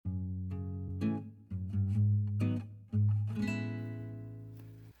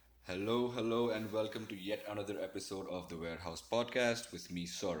Hello, and welcome to yet another episode of the Warehouse Podcast with me,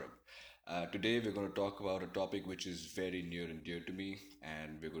 Saurabh. Today, we're going to talk about a topic which is very near and dear to me,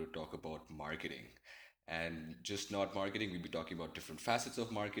 and we're going to talk about marketing. And just not marketing, we'll be talking about different facets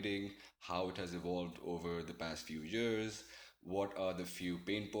of marketing, how it has evolved over the past few years, what are the few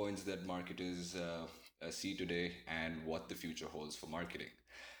pain points that marketers see today, and what the future holds for marketing.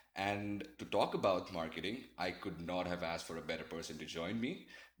 And to talk about marketing, I could not have asked for a better person to join me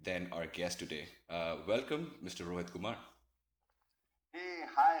than our guest today. Welcome, Mr. Rohit Kumar. Hey,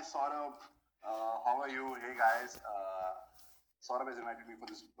 hi Saurabh. How are you? Hey guys. Saurabh has invited me for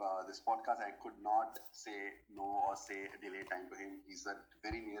this podcast. I could not say no or say delay time to him. He's a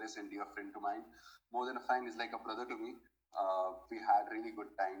very nearest and dear friend to mine. More than a friend, he's like a brother to me. We had really good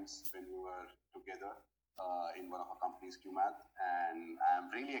times when we were together in one of our companies, QMath, and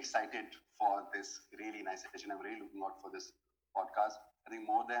I'm really excited for this really nice session. I'm really looking out for this podcast. I think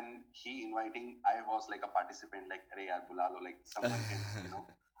more than he inviting, I was like a participant, like, "Arey yaar, bula lo," like someone can,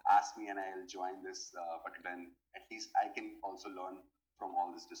 ask me and I'll join this particular, and at least I can also learn from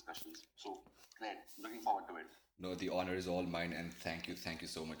all these discussions. So, great. Looking forward to it. No, the honor is all mine, and thank you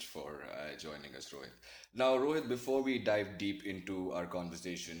so much for joining us, Rohit. Now, Rohit, before we dive deep into our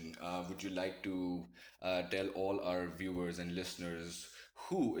conversation, would you like to tell all our viewers and listeners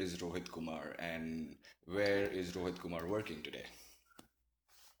who is Rohit Kumar and where is Rohit Kumar working today?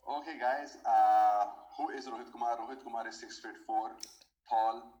 Okay, guys. Who is Rohit Kumar? Rohit Kumar is 6 feet 4,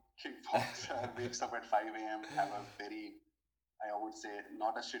 tall, kickboxer, wakes up at 5 a.m., have a very, I would say,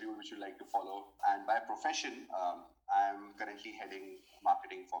 not a schedule which you like to follow. And by profession, I'm currently heading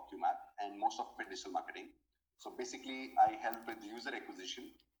marketing for QMath and most of it digital marketing. So basically, I help with user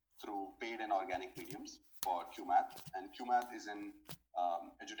acquisition through paid and organic mediums for QMath. And QMath is an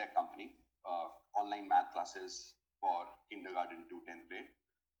edutech company, online math classes for kindergarten to 10th grade,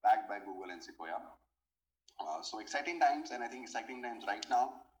 backed by Google and Sequoia. So exciting times, and I think exciting times right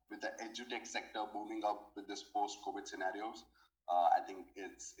now with the edutech sector booming up with this post-COVID scenarios. I think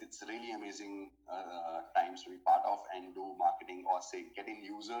it's really amazing times to be part of and do marketing or say getting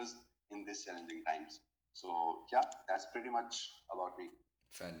users in these challenging times. So yeah, that's pretty much about me.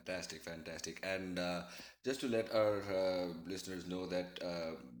 Fantastic. And just to let our listeners know that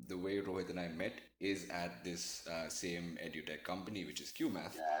the way Rohit and I met is at this same edutech company, which is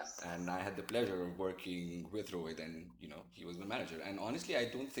QMath. Yes. And I had the pleasure of working with Rohit, and he was my manager. And honestly, I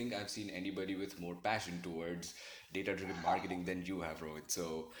don't think I've seen anybody with more passion towards data-driven marketing than you have, Rohit.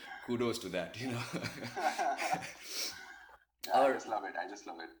 So kudos to that. Yeah, I Our just love it. I just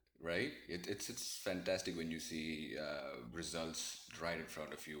love it. right? It's fantastic when you see results right in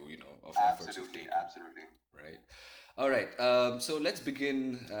front of you, of efforts you've Absolutely, taken, absolutely. right? All right. So let's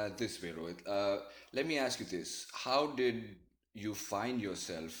begin this way, Rohit. Let me ask you this: how did you find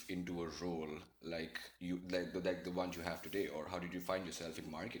yourself into a role like the one you have today, or how did you find yourself in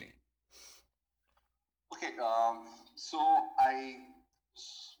marketing? Okay, so I,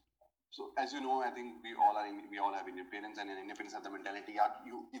 so as you know, I think we all have Indian parents, and in Indian parents have the mentality: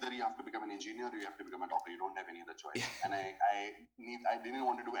 you have to become an engineer, or you have to become a doctor. You don't have any other choice. And I didn't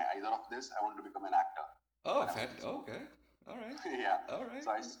want to do either of this. I wanted to become an actor Oh, when I was in school. okay. All right. Yeah. All right.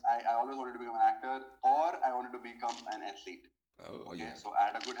 So I always wanted to become an actor, or I wanted to become an athlete. Oh, Okay, yeah. so I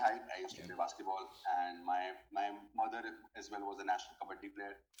had a good height. I used to Yeah. play basketball, and my mother as well was a national kabaddi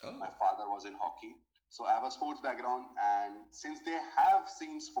player. My Oh, father was in hockey. So I have a sports background, and since they have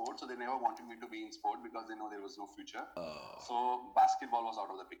seen sports, so they never wanted me to be in sport because they know there was no future. oh, So basketball was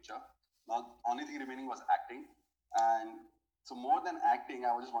out of the picture. Now, only thing remaining was acting, and so more than acting,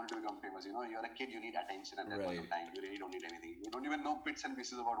 I just wanted to become famous. You're a kid, you need attention at that point right. of time. You really don't need anything. You don't even know bits and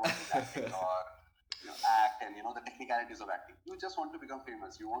pieces about what is acting or act and the technicalities of acting. You just want to become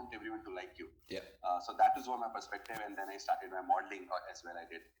famous. You want everyone to like you. Yeah. So that was my perspective, and then I started my modeling as well. I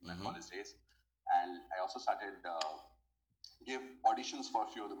did in my Mm-hmm. college days, and I also started give auditions for a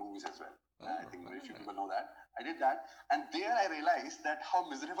few of the movies as well. I think very few people know that. I did that, and there I realized that how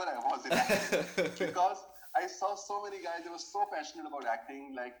miserable I was in acting because I saw so many guys. They were so passionate about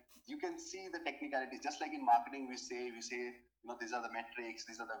acting. Like you can see the technicalities. Just like in marketing, we say these are the metrics,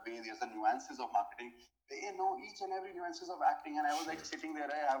 these are the way, these are the nuances of marketing. They know each and every nuances of acting, and I was like sitting there.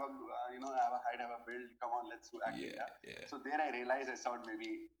 I have a I have a height, I have a build. Come on, let's do acting. Yeah, Yeah. yeah. So there I realized I thought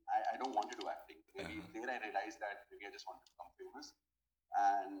maybe I don't want to do acting. Maybe Uh-huh. there I realized that maybe I just want to become famous,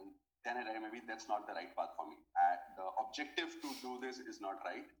 and then I realized maybe that's not the right path for me. The objective to do this is not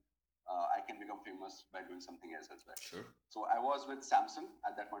right. I can become famous by doing something else as well. Sure. So I was with Samsung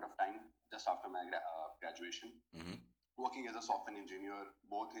at that point of time, just after my graduation. Mm-hmm. working as a software engineer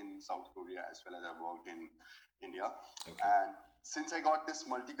both in South Korea as well as I worked in India. Okay. And since I got this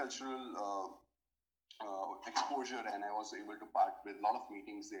multicultural exposure and I was able to part with a lot of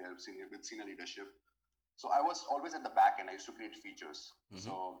meetings there with senior leadership. So I was always at the back end. I used to create features.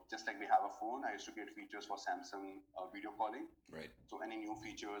 So just like we have a phone, I used to create features for Samsung video calling. Right. So any new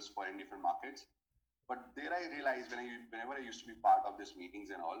features for any different markets. But there I realized whenever I used to be part of these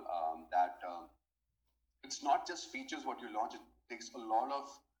meetings and all, that it's not just features what you launch. It takes a lot of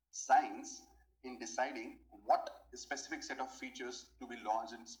science in deciding what specific set of features to be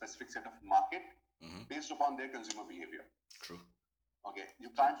launched in specific set of market based upon their consumer behavior. True. Okay, you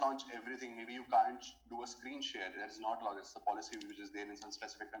can't launch everything. Maybe you can't do a screen share. That is not allowed. It's the policy which is there in some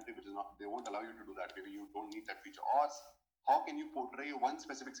specific country, which is not. They won't allow you to do that. Maybe you don't need that feature. Or how can you portray one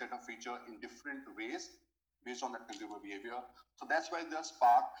specific set of feature in different ways based on that consumer behavior? So that's why the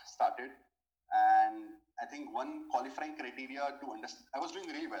Spark started. And I think one qualifying criteria to understand. I was doing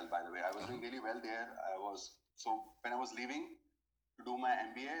really well, by the way. I was doing really well there. When I was leaving to do my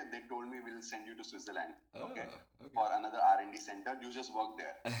MBA, they told me we'll send you to Switzerland, okay, for another R&D center. You just work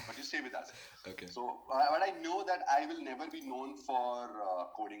there, but you stay with us. Okay. So, but I know that I will never be known for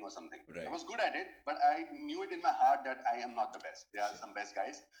coding or something. Right. I was good at it, but I knew it in my heart that I am not the best. There are some best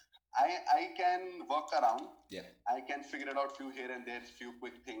guys. I can work around. Yeah. I can figure it out few here and there, few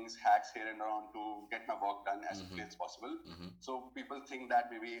quick things, hacks here and around to get my work done as quickly as possible. So people think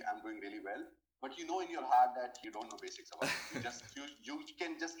that maybe I'm doing really well. But you know in your heart that you don't know basics about it. You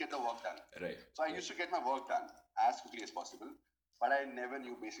can just get the work done. Right. So I used to get my work done as quickly as possible, but I never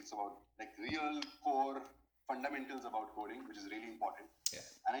knew basics about like real core fundamentals about coding, which is really important. Yeah.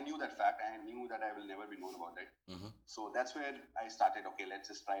 And I knew that fact. I knew that I will never be known about it. So that's where I started. Okay, let's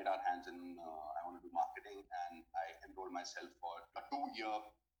just try it our hands in. I want to do marketing, and I enrolled myself for a 2-year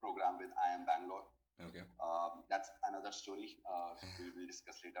program with IIM Bangalore. Okay. That's another story. We will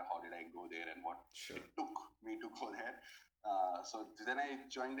discuss later how did I go there and what it took me to go there. So then I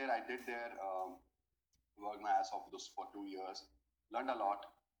joined there. I did there, worked my ass off for 2 years, learned a lot.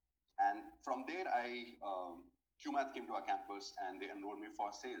 And from there, QMath came to our campus and they enrolled me for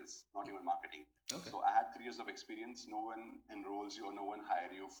sales, not even marketing. Okay. So I had 3 years of experience. No one enrolls you or no one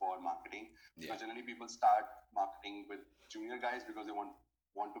hire you for marketing. Yeah. Because generally people start marketing with junior guys because they want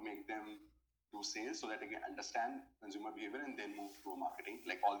to make them do sales so that they can understand consumer behavior and then move to marketing.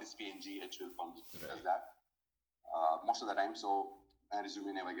 Like all these P&G, HL firms does that most of the time. So my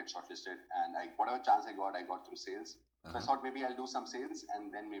resume never gets shortlisted, and whatever chance I got through sales. So I thought maybe I'll do some sales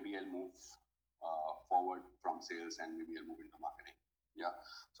and then maybe I'll move forward from sales and maybe I'll move into marketing. Yeah.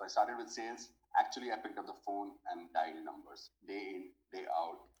 So I started with sales. Actually, I picked up the phone and dialed numbers day in, day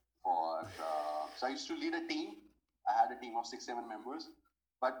out. So I used to lead a team. I had a team of 6-7 members.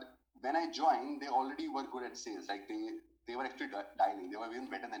 But when I joined, they already were good at sales. Like they were actually dialing. They were even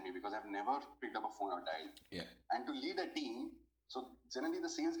better than me because I've never picked up a phone or dialed. Yeah. And to lead a team, so generally the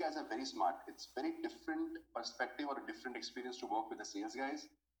sales guys are very smart. It's very different perspective or a different experience to work with the sales guys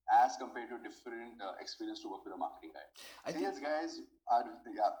as compared to a different experience to work with a marketing guy. Sales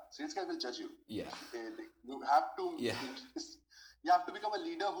guys will judge you. Yeah. You have to. Yeah. You have to become a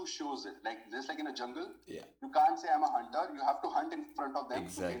leader who shows it. Like just like in a jungle. Yeah. You can't say I'm a hunter. You have to hunt in front of them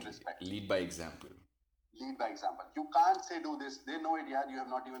to gain respect. Lead by example. Lead by example. You can't say do this. They know it. Yeah, you have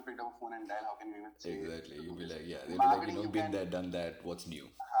not even picked up a phone and dial. How can you even say? Exactly. You'll be like, yeah. They'll be like, been there, done that. What's new?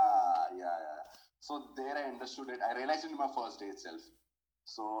 Yeah. So there I understood it. I realized it in my first day itself.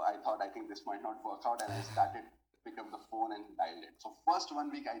 So I thought, I think this might not work out, and I started pick up the phone and dialed it. So first 1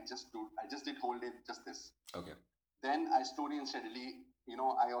 week I just did whole day just this. Okay. Then I slowly and steadily,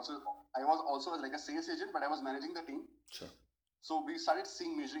 I was also like a sales agent, but I was managing the team. Sure. So we started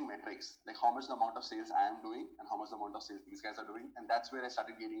measuring metrics, like how much the amount of sales I am doing and how much the amount of sales these guys are doing. And that's where I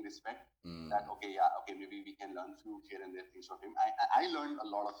started gaining respect that, maybe we can learn few here and there things from him. I learned a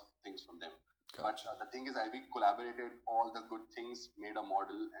lot of things from them. Gotcha. But the thing is, we collaborated all the good things, made a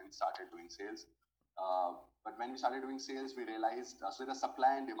model and started doing sales. But when we started doing sales, we realized, so the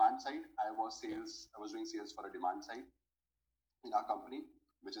supply and demand side, I was doing sales for a demand side in our company,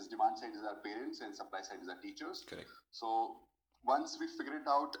 which is demand side is our parents and supply side is our teachers. Correct. So once we figured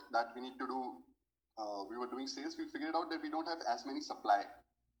out that we need to do, we were doing sales, we figured out that we don't have as many supply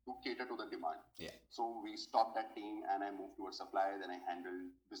to cater to the demand. Yeah. So we stopped that team and I moved towards supply. Then I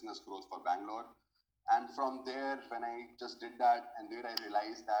handled business growth for Bangalore. And from there, when I just did that, and there I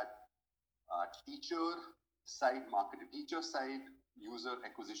realized that teacher side user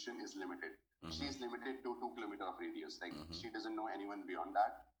acquisition is limited. She is limited to 2 kilometers of radius. Like she doesn't know anyone beyond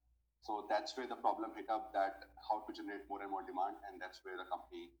that. So that's where the problem hit up, that how to generate more and more demand. And that's where the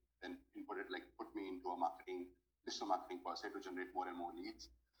company then put me into a marketing digital marketing per se to generate more and more leads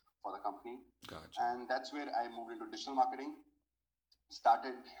for the company. Gotcha. And that's where I moved into digital marketing.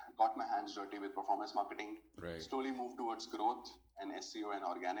 Got my hands dirty with performance marketing. Right. Slowly moved towards growth and SEO and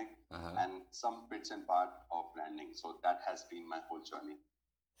organic, Uh-huh. and some bits and part of branding. So that has been my whole journey.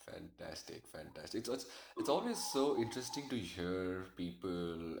 Fantastic, fantastic. It's always so interesting to hear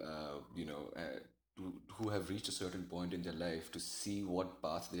people, who have reached a certain point in their life to see what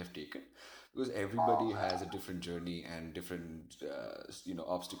path they have taken, because everybody has a different journey and different,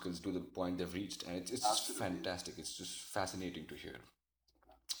 obstacles to the point they've reached, and it's just Absolutely. fantastic. It's just fascinating to hear.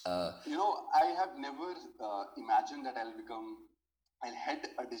 I have never imagined that I'll head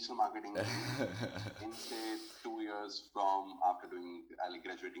a digital marketing team in say 2 years from after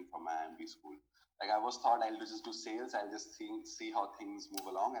graduating from my MB school. Like I was thought I'll just do sales. I'll just see how things move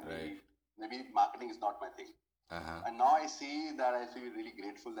along, and Right. maybe marketing is not my thing. Uh-huh. And now I see that I feel really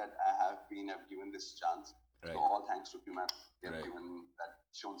grateful that I've given this chance. Right. So all thanks to QMAP, they have Right.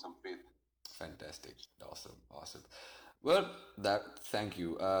 shown some faith. Fantastic. Awesome. Awesome. Well, thank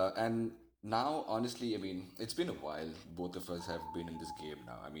you. And now, honestly, I mean, it's been a while. Both of us have been in this game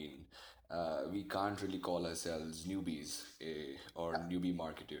now. I mean, we can't really call ourselves newbies, or newbie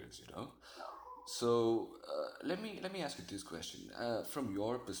marketers, you know. So let me ask you this question. From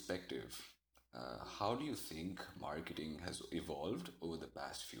your perspective, how do you think marketing has evolved over the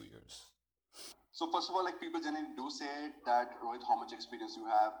past few years? So first of all, like people generally do say that Rohit, how much experience you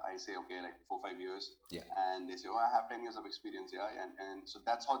have? I say okay, like 4 5 years. Yeah. And they say, oh, I have 10 years of experience, yeah. And so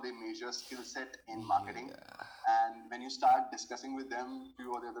that's how they measure skill set in marketing. Yeah. And when you start discussing with them,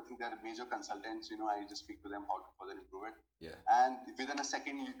 few of the other things, they're major consultants. I just speak to them how to further improve it. Yeah. And within a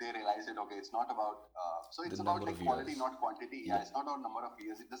second, they realize that okay, it's not about it's The about number like of quality, years. not quantity. Yeah, it's not about number of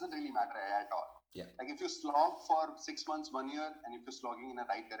years. It doesn't really matter at all. Yeah. Like if you slog for 6 months, 1 year, and if you're slogging in the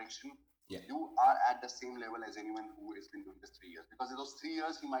right direction, Yeah. you are at the same level as anyone who has been doing this 3 years. Because in those 3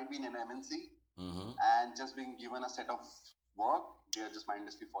 years, he might be in an MNC Mm-hmm. and just being given a set of work, they are just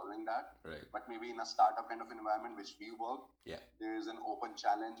mindlessly following that. Right. But maybe in a startup kind of environment, which we work, Yeah. there is an open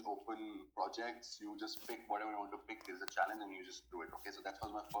challenge, open projects. You just pick whatever you want to pick. There's a challenge and you just do it. Okay, so that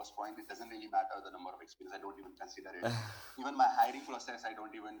was my first point. It doesn't really matter the number of experience. I don't even consider it. Even my hiring process, I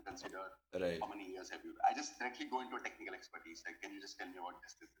don't even consider Right. how many years have you. I just directly go into a technical expertise. Like, can you just tell me about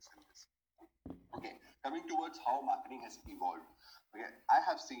this, and this? Okay, coming towards how marketing has evolved. Okay, I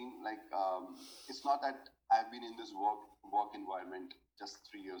have seen it's not that I've been in this work environment just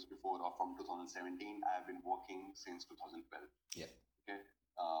 3 years before or from 2017. I have been working since 2012. Yeah. Okay,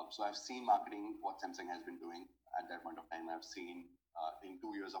 so I've seen marketing, what Samsung has been doing at that point of time. I've seen in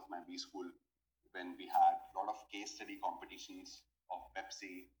 2 years of my B school when we had a lot of case study competitions of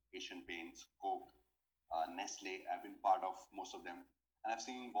Pepsi, Asian Paints, Coke, Nestle. I've been part of most of them. And I've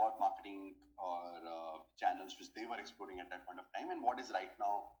seen what marketing or channels which they were exploring at that point of time and what is right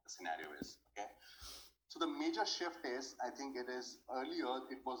now the scenario is. Okay. So the major shift is, I think it is earlier,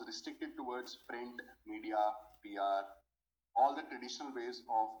 it was restricted towards print, media, PR, all the traditional ways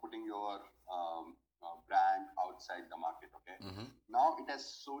of putting your brand outside the market. Okay. Mm-hmm. Now it has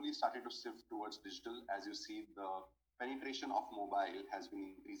slowly started to shift towards digital. As you see, the penetration of mobile has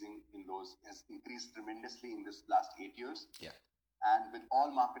increased tremendously in this last 8 years. Yeah. And with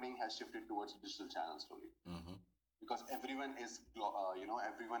all marketing has shifted towards digital channels slowly. Mm-hmm. Because everyone is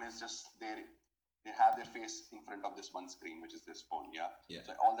just there. They have their face in front of this one screen, which is this phone. Yeah. Yeah.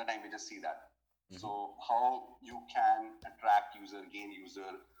 So all the time we just see that. Mm-hmm. So how you can attract gain user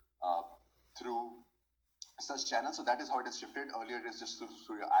through such channels. So that is how it has shifted. Earlier it is just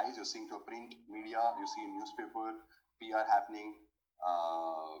through your eyes. You're seeing to a print media. You see newspaper, PR happening,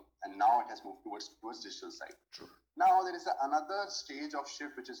 and now it has moved towards digital side. True. Now there is another stage of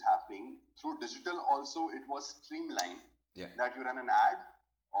shift which is happening through digital. Also, it was streamlined. Yeah. That you run an ad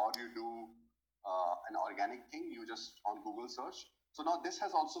or you do an organic thing. You just on Google search. So now this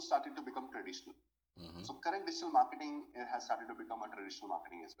has also started to become traditional. Mm-hmm. So current digital marketing has started to become a traditional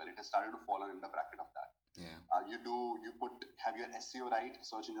marketing as well. It has started to fall in the bracket of that. Yeah. Have your SEO right,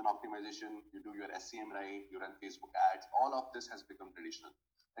 search engine optimization. You do your SEM right. You run Facebook ads. All of this has become traditional.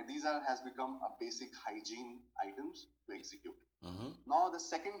 Like these has become a basic hygiene items to execute. Mm-hmm. Now the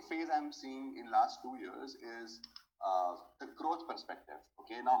second phase I'm seeing in last 2 years is the growth perspective.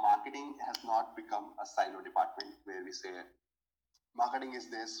 Okay, now marketing has not become a silo department where we say marketing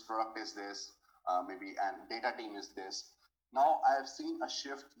is this, product is this, maybe and data team is this. Now I have seen a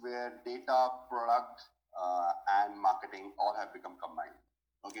shift where data, product, and marketing all have become combined.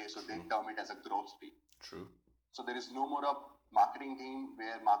 Okay, so they term it as a growth team. True. So there is no more a marketing team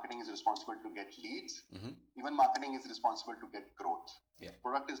where marketing is responsible to get leads. Mm-hmm. Even marketing is responsible to get growth. Yeah.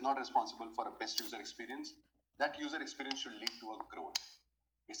 Product is not responsible for a best user experience. that user experience should lead to a growth.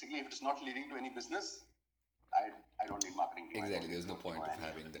 Basically, if it's not leading to any business, I don't need marketing team. Exactly. There's no point of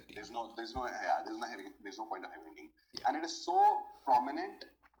having the team. There's no point of having a team. Yeah. And it is so prominent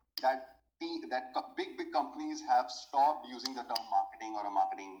that big companies have stopped using the term marketing or a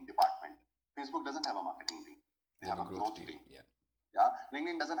marketing department. Facebook doesn't have a marketing team. They have a growth team. Yeah. Yeah.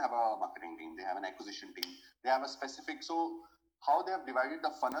 LinkedIn doesn't have a marketing team. They have an acquisition team. They have a specific. So how they have divided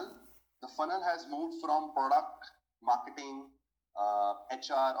the funnel has moved from product marketing,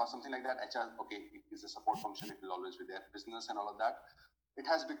 HR or something like that. HR, okay, it is a support function. It will always be there. Business and all of that. It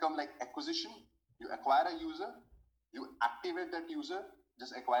has become like acquisition. You acquire a user, you activate that user.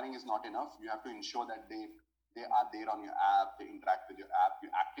 Just acquiring is not enough. You have to ensure that they are there on your app. They interact with your app.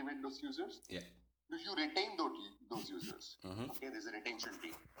 You activate those users. Yeah. You retain those users. Mm-hmm. Okay, there's a retention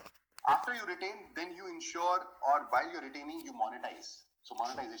team. After you retain, then you ensure, or while you're retaining, you monetize. So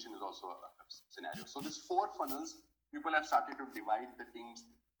monetization is also a scenario. So these 4 funnels, people have started to divide the teams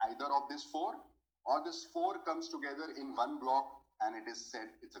either of these 4, or this 4 comes together in one block and it is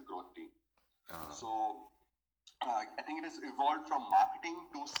said it's a growth team. So I think it has evolved from marketing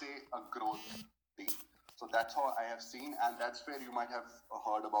to say a growth team. So that's how I have seen, and that's where you might have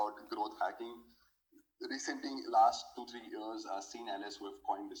heard about growth hacking. Recently, last 2-3 years, CNLS, who have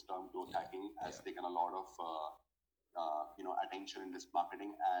coined this term growth hacking, has taken a lot of attention in this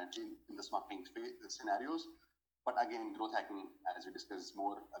marketing and in this marketing scenarios. But again, growth hacking, as we discussed, is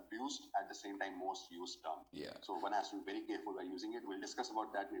more abused, at the same time most used term. Yeah. So one has to be very careful by using it. We'll discuss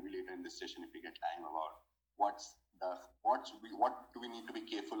about that maybe later in this session if we get time, about what do we need to be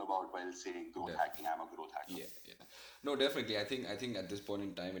careful about while saying growth hacking. I'm a growth hacker. Yeah. No, definitely. I think at this point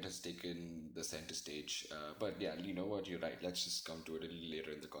in time it has taken the center stage. But yeah, you know what? You're right. Let's just come to it a little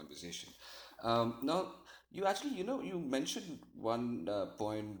later in the conversation. Now, you actually, you mentioned one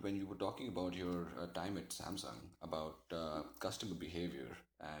point when you were talking about your time at Samsung about customer behavior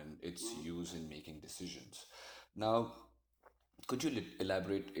and its use in making decisions. Now, could you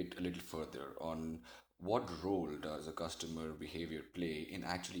elaborate it a little further on what role does a customer behavior play in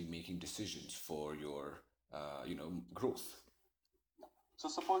actually making decisions for your, growth? So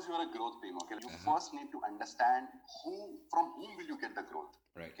suppose you are a growth team, okay? You first need to understand from whom will you get the growth,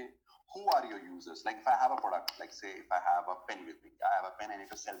 right? Okay, who are your users? Like if I have a product, like say if I have a pen with me, I have a pen, I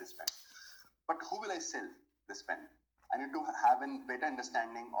need to sell this pen. But who will I sell this pen? I need to have a better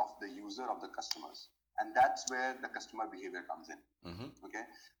understanding of the user, of the customers. And that's where the customer behavior comes in. Mm-hmm. Okay,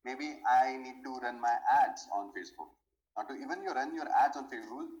 maybe I need to run my ads on Facebook. Now, to even you run your ads on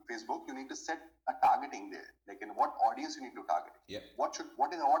Facebook, you need to set a targeting there, like in what audience you need to target. Yeah. What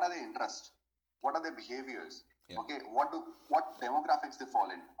are their interests? What are their behaviors? Yeah. Okay, what demographics they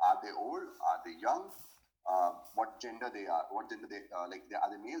fall in? Are they old? Are they young? What gender they are? What gender they are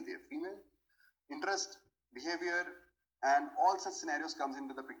they male? They are female? Interest, behavior, and all such scenarios comes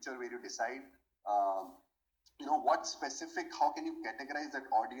into the picture where you decide. What specific, how can you categorize that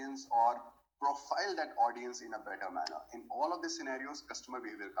audience or profile that audience in a better manner? In all of these scenarios, customer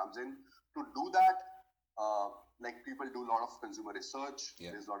behavior comes in. To do that, like people do a lot of consumer research.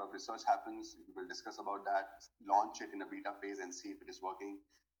 Yeah. There's a lot of research happens. We will discuss about that, launch it in a beta phase and see if it is working.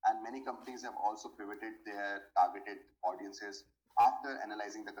 And many companies have also pivoted their targeted audiences after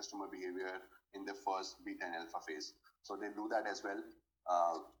analyzing the customer behavior in the first beta and alpha phase. So they do that as well.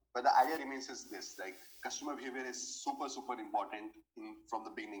 But the idea remains is this, like customer behavior is super, super important from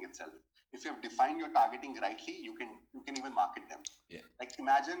the beginning itself. If you have defined your targeting rightly, you can even market them. Yeah. Like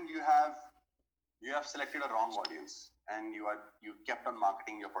imagine you have selected a wrong audience and you kept on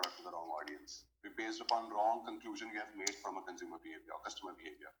marketing your product to the wrong audience based upon wrong conclusion you have made from a consumer behavior or customer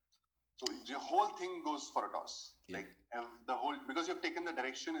behavior. So your whole thing goes for a toss. Yeah. Like because you've taken the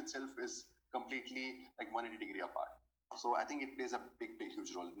direction itself is completely like 180-degree apart. So I think it plays a big,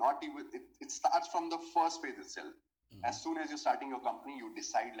 huge role. Not even it starts from the first phase itself. Mm-hmm. As soon as you're starting your company, you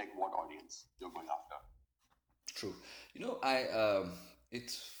decide like what audience you're going after. True.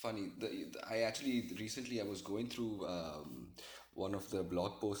 It's funny. I actually recently I was going through one of the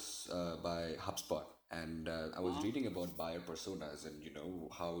blog posts by HubSpot, and I was reading about buyer personas, and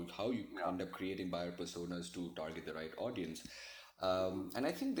how you end up creating buyer personas to target the right audience. And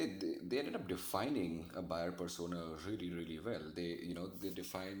I think they ended up defining a buyer persona really, really well. They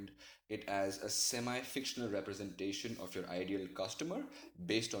defined it as a semi-fictional representation of your ideal customer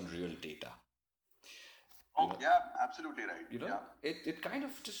based on real data. Yeah, absolutely right. It kind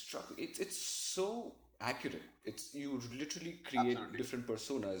of just struck me. It's so accurate. You literally create different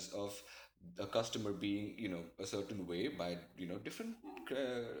personas of a customer being a certain way by different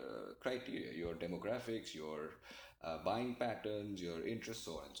criteria, your demographics, your buying patterns, your interests,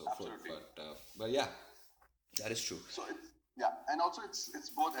 so on and so forth. But yeah, That is true. So yeah, and also it's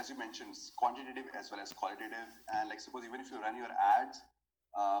both, as you mentioned, it's quantitative as well as qualitative. And like suppose even if you run your ads,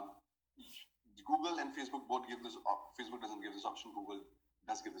 um, Google and Facebook both give this. Facebook doesn't give this option. Google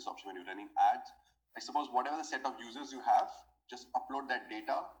does give this option when you're running ads. I suppose whatever the set of users you have, just upload that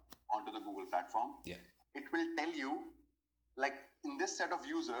data onto the Google platform. Yeah. It will tell you, like in this set of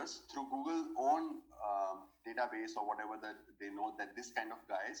users through Google own database or whatever that they know that this kind of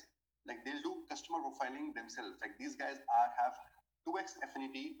guys, like they'll do customer profiling themselves. Like these guys have 2x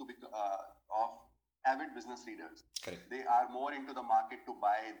affinity to be of avid business leaders. Correct. They are more into the market to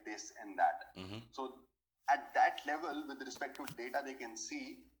buy this and that. Mm-hmm. So at that level, with respect to data, they can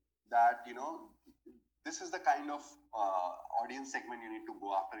see that this is the kind of audience segment you need to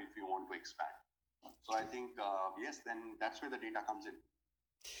go after if you want to expand. So I think yes, then that's where the data comes in.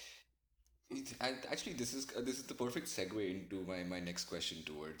 And actually, this is the perfect segue into my next question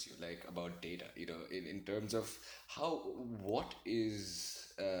towards you, like about data. In terms of what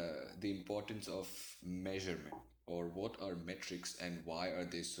is the importance of measurement, or what are metrics, and why are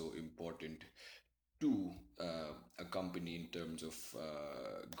they so important to a company in terms of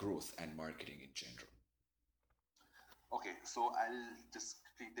growth and marketing in general? Okay, so I'll just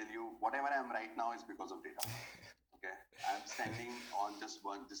tell you whatever I am right now is because of data. Okay, I'm standing on just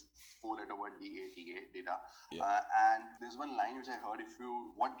four-letter word DATA, data. Yeah. And there's one line which I heard: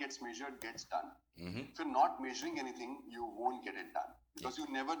 what gets measured gets done. Mm-hmm. If you're not measuring anything, you won't get it done, because you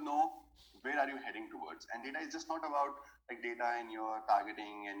never know where are you heading towards. And data is just not about like data in your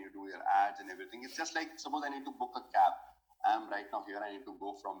targeting and you do your ads and everything. It's just like suppose I need to book a cab. I'm right now here. I need to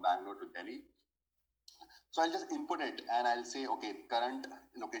go from Bangalore to Delhi. So I'll just input it and I'll say, okay, current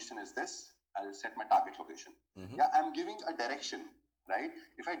location is this. I'll set my target location. Mm-hmm. Yeah, I'm giving a direction, right?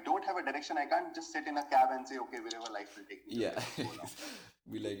 If I don't have a direction, I can't just sit in a cab and say, okay, wherever life will take me. Yeah.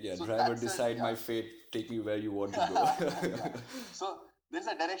 Be like, yeah, so driver, decide my fate, take me where you want to go. Yeah. So there's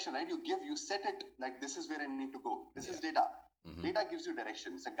a direction, right? You set it like this is where I need to go. This is data. Mm-hmm. Data gives you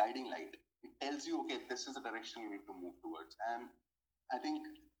direction. It's a guiding light. It tells you, okay, this is the direction you need to move towards. And I think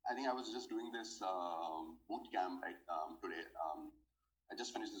I was just doing this boot camp today. I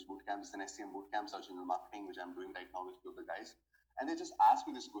just finished this boot camp. It's an SCM boot camp, search engine marketing, which I'm doing right now with two of the guys. And they just asked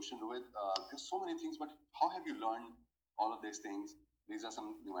me this question, Rohit, there's so many things, but how have you learned all of these things? These are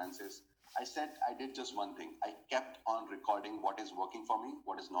some nuances. I said I did just one thing. I kept on recording what is working for me,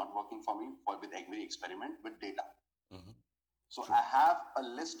 what is not working for me, with every experiment with data. Mm-hmm. So sure. I have a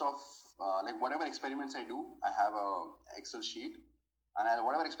list of like whatever experiments I do, I have a Excel sheet. And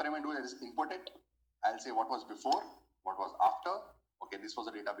whatever experiment I do, I just input it. I'll say what was before, what was after. Okay, this was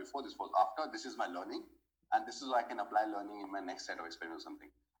the data before, this was after. This is my learning. And this is how I can apply learning in my next set of experiments or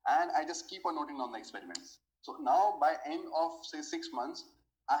something. And I just keep on noting on the experiments. So now by end of say 6 months,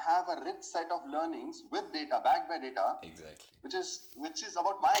 I have a rich set of learnings with data, backed by data. Exactly. Which is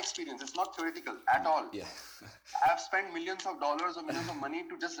about my experience. It's not theoretical at all. Yeah. I have spent millions of dollars or millions of money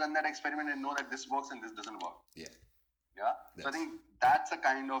to just run that experiment and know that this works and this doesn't work. Yeah. Yeah. So I think that's a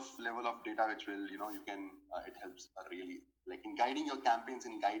kind of level of data which will, you can, it helps really, like in guiding your campaigns,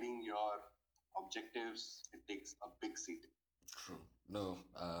 in guiding your objectives, it takes a big seat. True. No,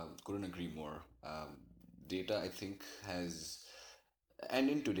 couldn't agree more. Data, I think, and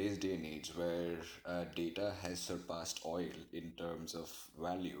in today's day and age where data has surpassed oil in terms of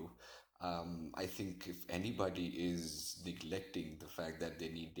value, I think if anybody is neglecting the fact that they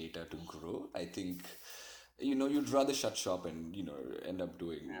need data to grow, I think you'd rather shut shop and end up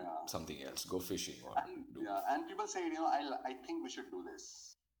doing something else, go fishing or and people say I think we should do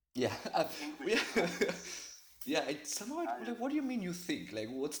this. Yeah. Yeah, somehow like, what do you mean you think? Like,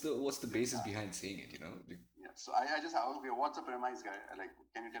 what's the basis behind saying it? Yeah. So I just ask, okay, what's the premise, guy? Like,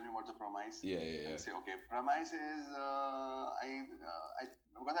 can you tell me what's the premise? Yeah. And say, okay, premise is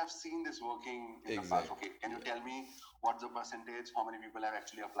because I've seen this working in the past. Okay, can you tell me what's the percentage? How many people have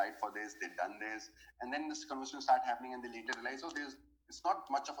actually applied for this? They've done this, and then this conversation start happening, and they later realize, it's not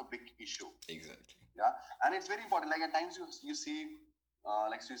much of a big issue. Exactly. Yeah, and it's very important. Like at times you see,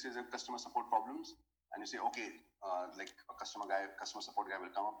 like so you say, customer support problems. And you say, okay, like a customer support guy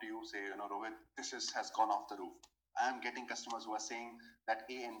will come up to you, say, Rohit, this has gone off the roof. I'm getting customers who are saying that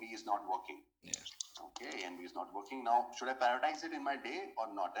A and B is not working. Yeah. Okay, A and B is not working. Now, should I prioritize it in my day or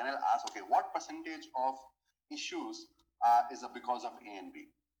not? Then I'll ask, okay, what percentage of issues is because of A and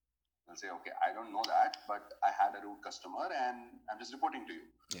B? I'll say, okay, I don't know that, but I had a rude customer and I'm just reporting to you.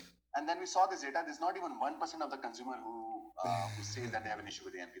 Yeah. And then we saw this data. There's not even 1% of the consumer who say that they have an issue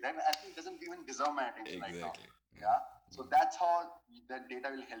with ANP. That I think doesn't even deserve my attention right now. Yeah. So that's how that data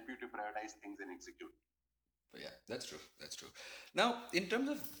will help you to prioritize things and execute. Yeah, that's true. That's true. Now, in terms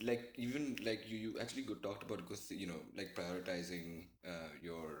of like even like you actually good talked about because like prioritizing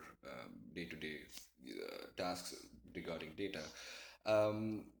your day-to-day tasks regarding data.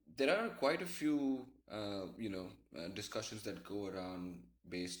 Um, there are quite a few discussions that go around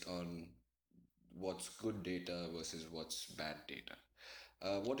based on what's good data versus what's bad data.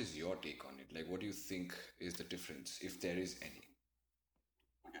 What is your take on it? Like, what do you think is the difference, if there is any?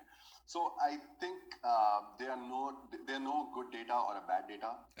 Okay. So I think there are no good data or a bad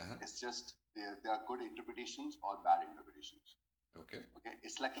data. Uh-huh. It's just there are good interpretations or bad interpretations. Okay. Okay.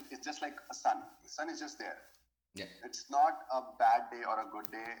 It's just like a sun. The sun is just there. Yeah. It's not a bad day or a good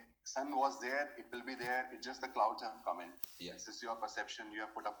day. Sun was there. It will be there. It's just the clouds have come in. Yeah. This is your perception. You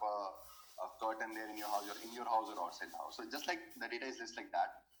have put up a curtain there in your house. You're in your house or outside the house. So just like the data is just like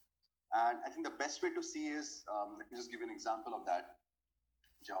that. And I think the best way to see is, let me just give you an example of that,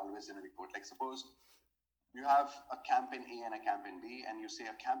 which I always generally quote. Like suppose you have a campaign A and a campaign B, and you say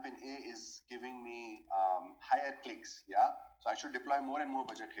a campaign A is giving me higher clicks, yeah? So I should deploy more and more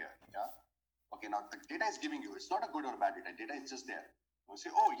budget here, yeah? Okay, now the data is giving you, it's not a good or bad data, data is just there. You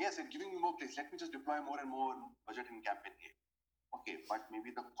say, oh yes, it's giving me more clicks, let me just deploy more and more budget in campaign A. Okay, but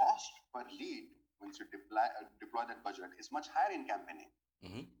maybe the cost per lead once you deploy that budget is much higher in campaign A.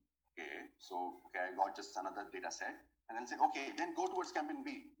 Mm-hmm. Okay, so I got just another data set, and then say, okay, then go towards campaign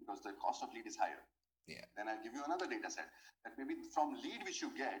B because the cost of lead is higher. Yeah. Then I'll give you another data set that maybe from lead which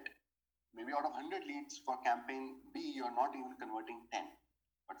you get, maybe out of 100 leads for campaign B, you're not even converting 10.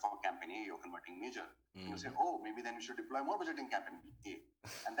 But for campaign A, you're converting major. Mm-hmm. You say, oh, maybe then we should deploy more budget in campaign A.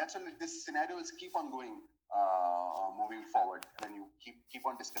 And that's when this scenario will keep on going, moving forward. When you keep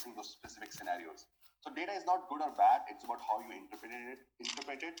on discussing those specific scenarios. So data is not good or bad. It's about how you interpret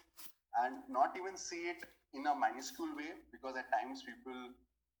it, and not even see it in a minuscule way, because at times people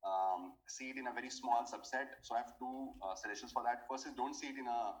see it in a very small subset. So I have two suggestions for that. First is don't see it in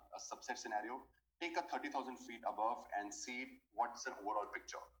a subset scenario. Take a 30,000 feet above and see what's an overall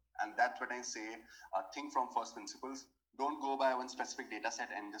picture. And that's what I say, think from first principles. Don't go by one specific data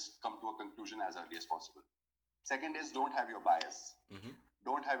set and just come to a conclusion as early as possible. Second is don't have your bias. Mm-hmm.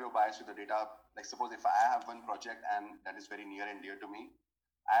 Don't have your bias with the data. Like suppose if I have one project and that is very near and dear to me,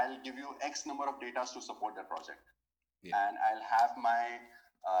 I'll give you X number of data to support that project. Yeah. And I'll have my,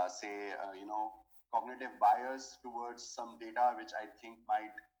 cognitive bias towards some data which I think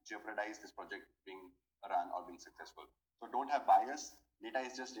might jeopardize this project being run or being successful. So don't have bias. Data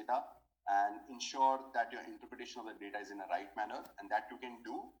is just data, and ensure that your interpretation of the data is in a right manner, and that you can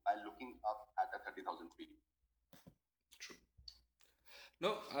do by looking up at the 30,000 feet. True.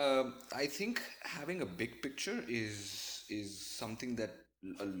 No, I think having a big picture is something that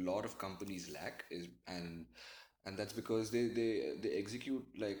a lot of companies lack, and that's because they execute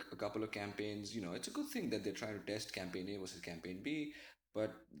like a couple of campaigns. It's a good thing that they're trying to test campaign A versus campaign B,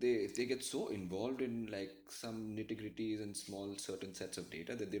 but they get so involved in like some nitty-gritties and small certain sets of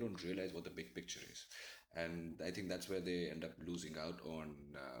data that they don't realize what the big picture is. And I think that's where they end up losing out on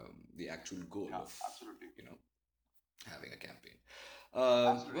the actual goal of absolutely. Having a campaign.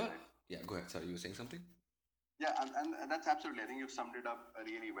 Absolutely. Well, yeah, go ahead. Sorry, you were saying something? Yeah, and that's absolutely. I think you've summed it up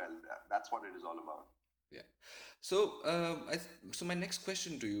really well. That's what it is all about. Yeah. So, so my next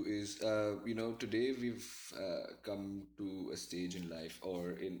question to you is, today we've come to a stage in life,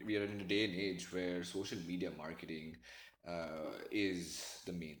 we are in a day and age where social media marketing is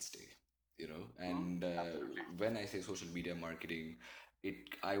the mainstay. And when I say social media marketing,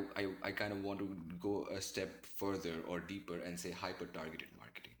 I kind of want to go a step further or deeper and say hyper targeted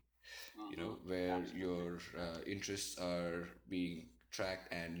marketing. Where your interests are being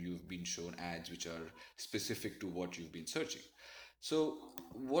tracked and you've been shown ads which are specific to what you've been searching. So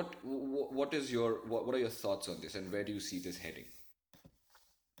what are your thoughts on this, and where do you see this heading?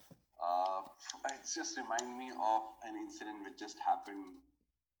 It just reminds me of an incident which just happened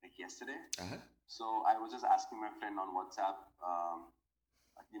like yesterday. Uh-huh. So I was just asking my friend on WhatsApp,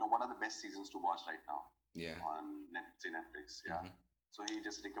 what are the best seasons to watch right now? Yeah. On Netflix. Yeah. Mm-hmm. So he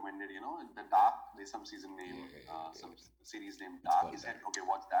just recommended, The Dark. There's some season name, some series named Dark. He said, okay,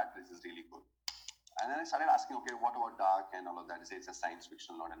 watch that. This is really good. And then I started asking, okay, what about Dark and all of that? He said it's a science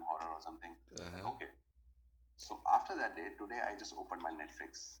fiction, not in horror or something. Uh-huh. Okay. So after that day, today I just opened my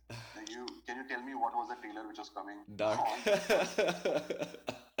Netflix. Can you tell me what was the trailer which was coming? Dark.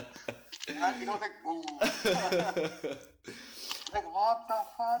 And it was like, ooh. Like, what the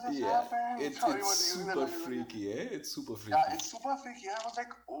fuck just happened? It's super freaky, eh? It's super freaky. Yeah, it's super freaky. I was like,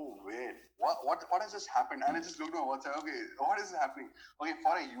 oh, wait, what has just happened? And I just looked at my WhatsApp, okay, what is happening? Okay,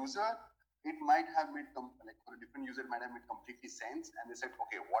 for a user, it might have made, for a different user, it might have made completely sense. And they said,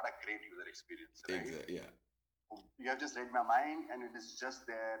 okay, what a great user experience, right? Exactly, yeah. you have just read my mind, and it is just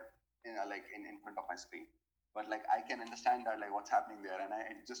there in front of my screen. But like I can understand that like what's happening there, and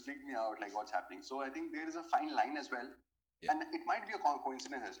it just freaked me out like what's happening. So I think there is a fine line as well, Yeah. and it might be a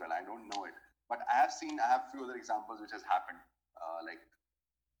coincidence as well. I don't know it, but I have few other examples which has happened. Like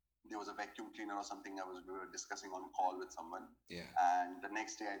there was a vacuum cleaner or something. We were discussing on call with someone, Yeah. and the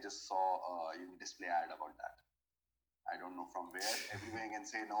next day I just saw a display ad about that. I don't know from where. Everywhere can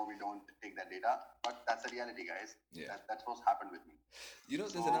say no, we don't take that data, but that's the reality, guys. Yeah. That's what's happened with me.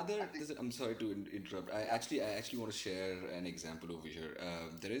 There's So I think I'm sorry to interrupt. I actually want to share an example over here.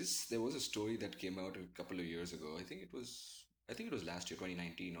 There was a story that came out a couple of years ago. I think it was last year,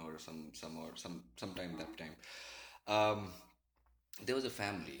 2019, or sometime that time. Um, there was a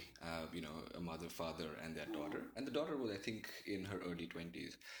family, a mother, father, and their daughter. And the daughter was, I think, in her early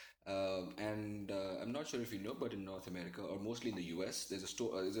 20s. And I'm not sure if you know, but in North America, or mostly in the US, there's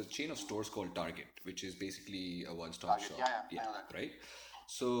a chain of stores called Target, which is basically a one-stop Target. shop. Yeah, I know that. Right.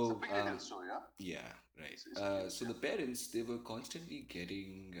 It's a So, big retail store, yeah. yeah, right. It's a big So the retail. parents, they were constantly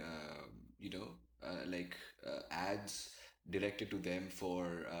getting, ads directed to them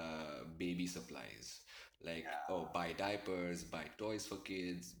for baby supplies, like, oh, Yeah, buy diapers, buy toys for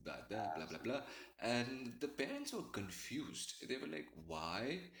kids, blah blah blah blah blah. absolutely. And the parents were confused. They were like,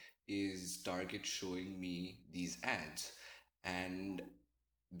 why is Target showing me these ads? And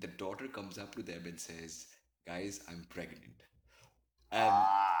the daughter comes up to them and says, guys, I'm pregnant. And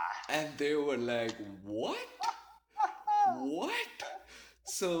Ah, they were like, what? What?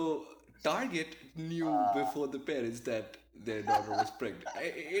 So Target knew uh, before the parents that their daughter was pregnant.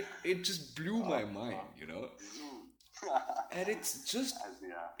 It just blew my mind, you know. zoom. And Yeah,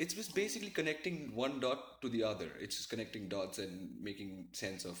 it's just basically connecting one dot to the other. It's just connecting dots and making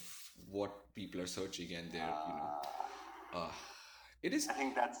sense of what people are searching, and uh, uh, it is, I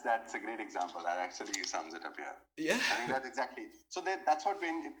think that's a great example. That actually sums it up here. yeah, I think that's exactly. So that's what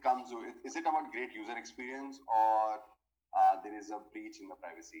when it comes to it. Is it about great user experience or there is a breach in the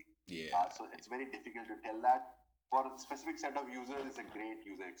privacy? yeah, So it's very difficult to tell that. For a specific set of users, it's a great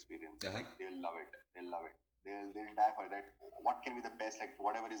user experience. uh-huh. Like they'll love it. They'll love it. They'll die for that. What can be the best? Like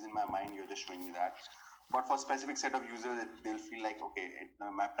whatever is in my mind, you're just showing me that. But for specific set of users, they'll feel like okay,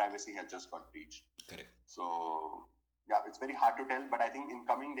 my privacy has just got breached. Correct. So yeah, it's very hard to tell, but I think in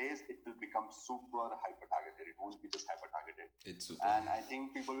coming days it will become super hyper targeted. It won't be just hyper targeted, It's super. and I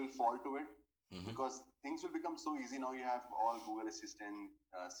think people will fall to it Mm-hmm. because things will become so easy now. You have all Google Assistant,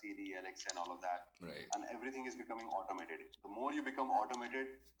 Siri, Alexa, and all of that, Right. and everything is becoming automated. The more you become automated,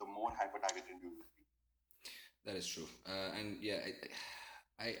 the more hyper targeted you will be. That is true. And yeah,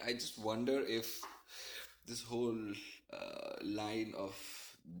 I just wonder if this whole line of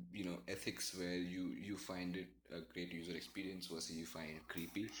ethics where you find it a great user experience versus you find it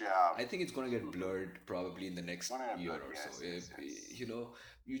creepy. Yeah, I think it's gonna get blurred probably in the next gonna have year blood. or Yes, so. yes, yes.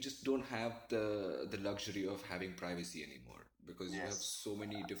 You just don't have the luxury of having privacy anymore because you have Yes. so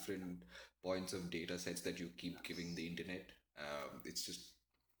many different points of data sets that you keep giving the internet.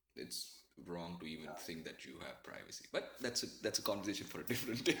 It's wrong to even think that you have privacy. But that's a conversation for a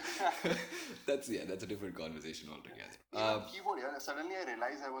different day. That's a different conversation altogether. Even keyboard, yeah. Suddenly I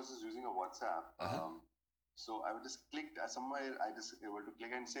realized I was just using a WhatsApp. Uh-huh. So I would just click somewhere. I just able to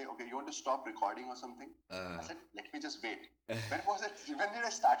click and say, okay, you want to stop recording or something? I said, let me just wait. When was it? When did I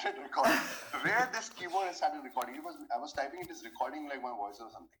started recording? Where this keyboard has started recording? I was typing. It is recording like my voice or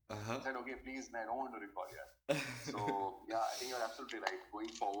something. Uh-huh. I said, okay, please, I don't want to record yet. So yeah, I think you're absolutely right. Going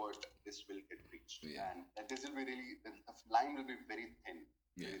forward, this will get reached, Yeah. and this will be really the line will be very thin.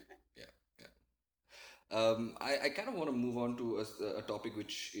 Yeah. Very thin. Yeah. I kind of want to move on to a topic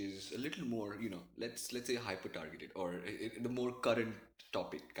which is a little more, let's say hyper targeted or the more current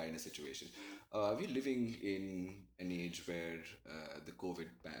topic kind of situation. We're living in an age where the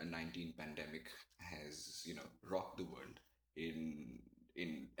COVID-19 pandemic has, rocked the world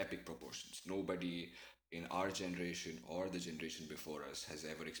in epic proportions. Nobody in our generation or the generation before us has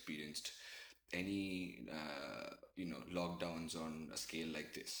ever experienced any, lockdowns on a scale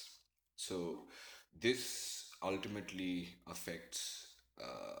like this. So this ultimately affects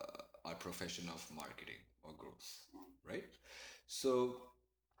our profession of marketing or growth, right? So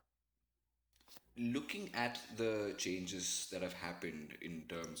looking at the changes that have happened in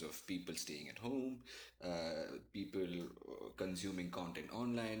terms of people staying at home, people consuming content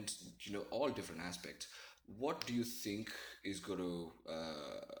online, all different aspects. What do you think is going to,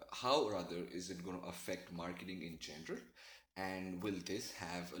 how rather is it going to affect marketing in general? And will this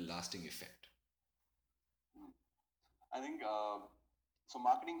have a lasting effect? I think so.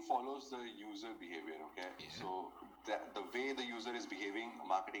 Marketing follows the user behavior. Okay, Yeah. so the way the user is behaving,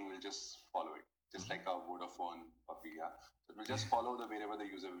 marketing will just follow it. just Mm-hmm. like a Vodafone puppy. Yeah, so it will just follow the wherever the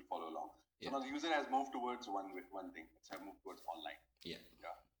user will follow along. So Yeah. now the user has moved towards one thing. It's have moved towards online. Yeah.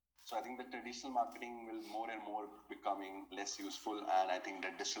 Yeah. So I think the traditional marketing will more and more becoming less useful, and I think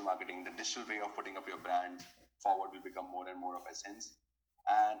the digital marketing, the digital way of putting up your brand forward will become more and more of essence.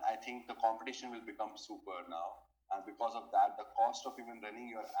 And I think the competition will become super now, and because of that, the cost of even running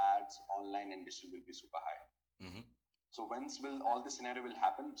your ads online and digital will be super high. Mm-hmm. So whence will all this scenario will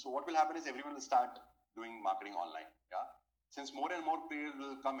happen? So what will happen is everyone will start doing marketing online. Yeah. Since more and more players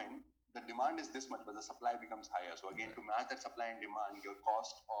will come in, the demand is this much, but the supply becomes higher. So again, Right. to match that supply and demand, your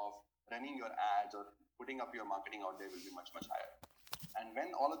cost of running your ads or putting up your marketing out there will be much, much higher. And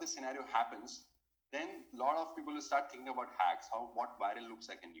when all of this scenario happens, then a lot of people will start thinking about hacks, what viral loops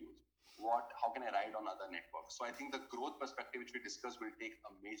I can use, how can I ride on other networks. So I think the growth perspective which we discussed will take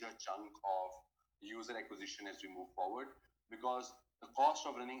a major chunk of user acquisition as we move forward, because the cost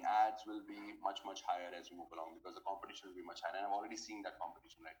of running ads will be much, much higher as we move along, because the competition will be much higher. And I'm already seeing that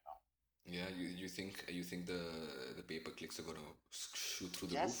competition right now. Yeah, you think the pay per clicks are gonna shoot through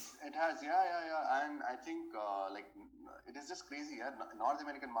the roof? Yes, it has. Yeah. And I think it is just crazy. Yeah, North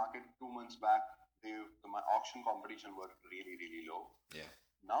American market 2 months back, my auction competition were really, really low. Yeah.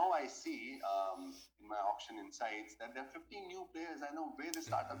 Now I see in my auction insights that there are 15 new players. I know where the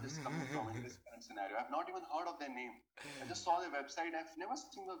startup is coming from in this current scenario. I've not even heard of their name. I just saw their website. I've never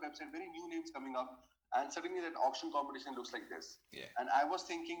seen the website. Very new names coming up. And suddenly that auction competition looks like this. Yeah. And I was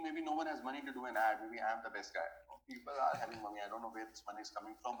thinking maybe no one has money to do an ad. Maybe I'm the best guy. People are having money. I don't know where this money is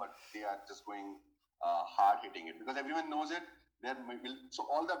coming from, but they are just going hard hitting it because everyone knows it. So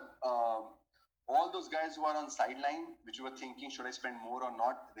all those guys who are on sideline, which you were thinking, should I spend more or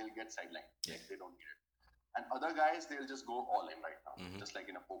not? They'll get sideline. Yeah. They don't need it. And other guys, they'll just go all in right now, just like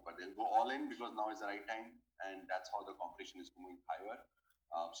in a poker. They'll go all in because now is the right time, and that's how the competition is moving higher.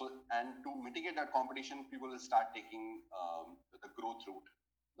 And to mitigate that competition, people will start taking the growth route,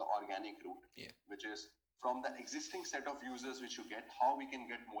 the organic route, Yeah. which is from the existing set of users which you get, how we can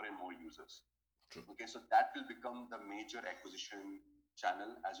get more and more users. True. Okay, so that will become the major acquisition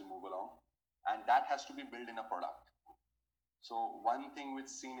channel as you move along, and that has to be built in a product. So one thing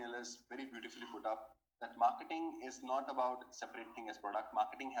which CNL is very beautifully put up, that marketing is not about separating as product.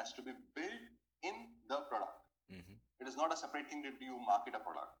 Marketing has to be built in the product. Mm-hmm. It is not a separate thing that you market a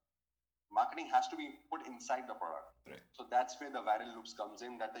product. Marketing has to be put inside the product. Right. So that's where the viral loops comes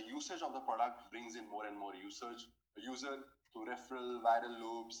in, that the usage of the product brings in more and more user to referral viral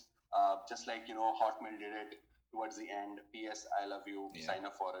loops, just like Hotmail did it towards the end. PS, I love you. Yeah. Sign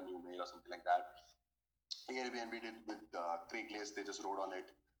up for a new mail or something like that. Airbnb did with Craigslist. They just wrote on it.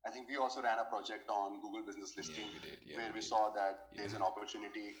 I think we also ran a project on Google Business Listing, where we saw that there's an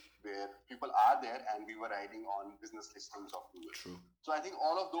opportunity where people are there, and we were riding on business listings of Google. True. So I think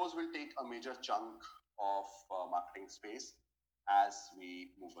all of those will take a major chunk of marketing space as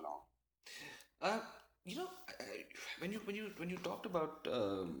we move along. When you talked about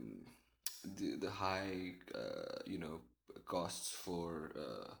the high costs for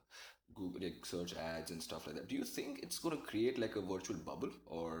Google, like search ads and stuff like that, do you think it's going to create like a virtual bubble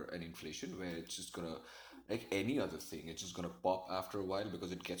or an inflation where it's just going to, like any other thing, it's just going to pop after a while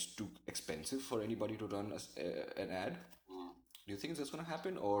because it gets too expensive for anybody to run an ad? Do you think that's going to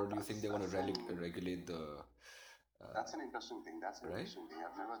happen, or do you think they want to regulate the? That's an interesting thing. Right? Interesting thing.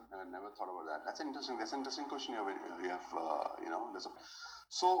 I've never thought about that. That's an interesting question. We have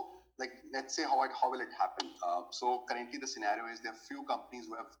so like, let's say how will it happen? So currently the scenario is there are few companies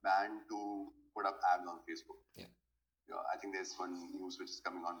who have banned to put up ads on Facebook. Yeah. I think there's one news which is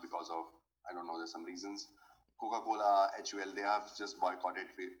coming on because of, I don't know, there's some reasons. Coca-Cola, HUL, they have just boycotted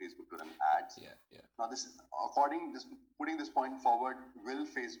Facebook to run ads. Yeah. Now, putting this point forward, will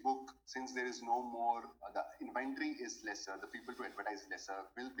Facebook, since there is no more, the inventory is lesser, the people to advertise lesser,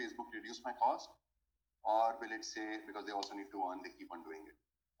 will Facebook reduce my cost? Or will it say, because they also need to earn, they keep on doing it?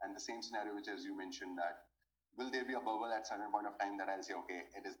 And the same scenario, which as you mentioned, that will there be a bubble at a certain point of time that I'll say, okay,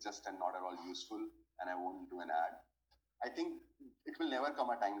 it is just not at all useful and I won't do an ad? I think it will never come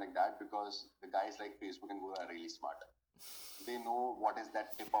a time like that, because the guys like Facebook and Google are really smart. They know what is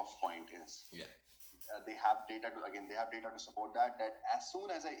that tip-off point is. Yeah. They have data to support that as soon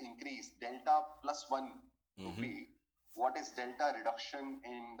as I increase delta +1 rupee, what is delta reduction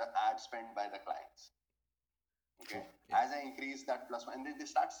in the ad spend by the clients? Okay. Yeah. As I increase that +1, and then they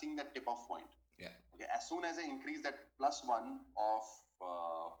start seeing that tip-off point. Yeah. Okay. As soon as I increase that +1 of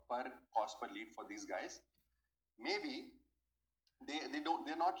per cost per lead for these guys, maybe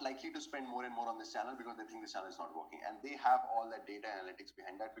they're not likely to spend more and more on this channel because they think this channel is not working, and they have all that data analytics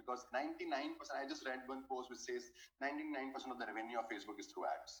behind that, because 99%, I just read one post which says 99% of the revenue of Facebook is through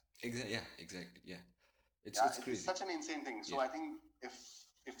ads. Exactly. Yeah. Exactly. Yeah. It's Yeah, it's it's crazy. such an insane thing. So Yeah. I think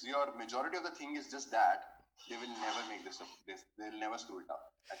if your majority of the thing is just that, they will never make this up. They'll never screw it up.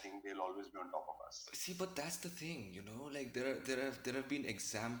 I think they'll always be on top of us. See, but that's the thing, like there have been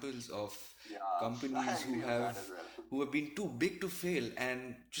examples of Yeah, I companies agree on that as well. who have been too big to fail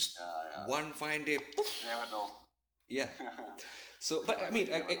and just Yeah. one fine day, poof, Never know. yeah. So, but I Never mean,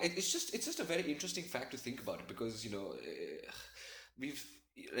 know, never know. it's just a very interesting fact to think about it, because we've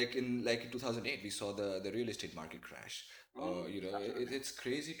like in 2008 we saw the real estate market crash. Absolutely. It's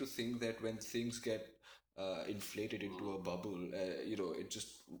crazy to think that when things get inflated into a bubble,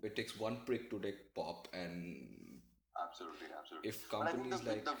 it takes one prick to like pop, and Absolutely, absolutely. if But I think companies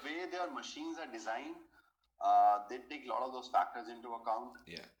like the way their machines are designed, they take a lot of those factors into account.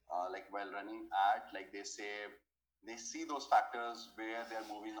 yeah Like while running ad, like they see those factors where they're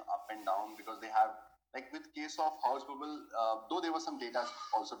moving up and down, because they have, like with case of house bubble, though there was some data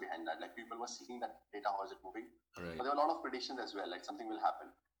also behind that, like people were seeking that data, how is it moving, right but there are a lot of predictions as well, like something will happen.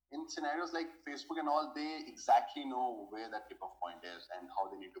 In scenarios like Facebook and all, they exactly know where that tip of point is and how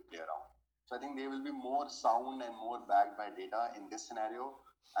they need to play around. So I think they will be more sound and more backed by data in this scenario,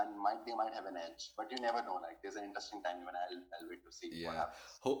 and they might have an edge. But you never know. Like there's an interesting time when I'll wait to see what yeah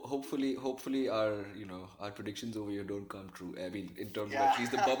happens. hopefully our predictions over here don't come true. I mean, in terms of Yeah. at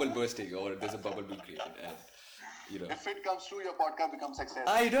least the bubble bursting, or there's a bubble being created, and If it comes true, your podcast becomes success.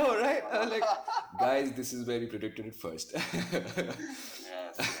 I know, right? Like, guys, this is where we predicted it first.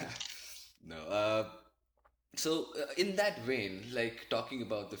 Yes. No. So in that vein, like talking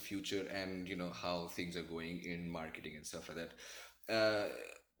about the future and how things are going in marketing and stuff like that,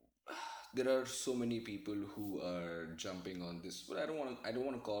 there are so many people who are jumping on this. Well, I don't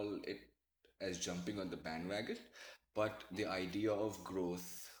want to call it as jumping on the bandwagon, but the idea of growth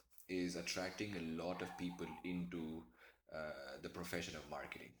is attracting a lot of people into the profession of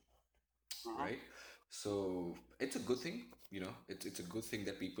marketing, right? So it's a good thing, it's a good thing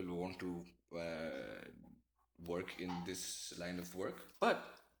that people want to work in this line of work. But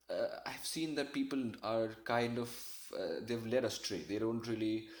I've seen that people are kind of they've led astray. They don't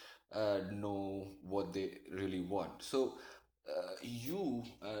really know what they really want. So you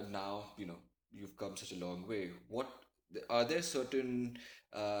now, you've come such a long way. What are there certain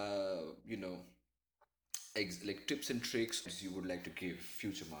like tips and tricks you would like to give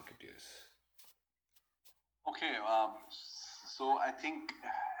future marketers? Okay. So I think,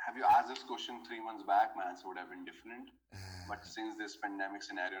 have you asked this question 3 months back, my answer would have been different. But since this pandemic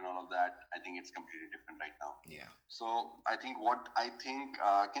scenario and all of that, I think it's completely different right now. Yeah. So I think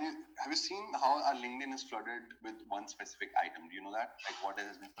have you seen how our LinkedIn is flooded with one specific item? Do you know that? Like what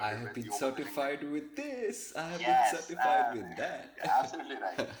it has been I flooded have with? been You open the LinkedIn. certified with this. I have been Yes, certified with that. absolutely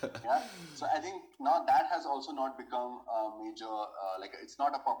right. Yeah. So I think now that has also not become a major, like it's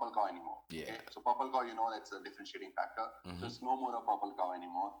not a purple cow anymore. Yeah. Okay? So purple cow, that's a differentiating factor. So it's no more a purple cow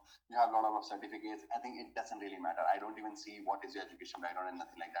anymore. You have a lot of certificates. I think it doesn't really matter. I don't even see what is your education background and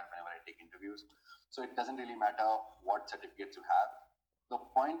nothing like that whenever I take interviews. So it doesn't really matter what certificates you have. The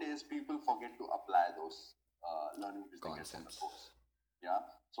point is people forget to apply those learning certificates in the Concepts. course. Yeah.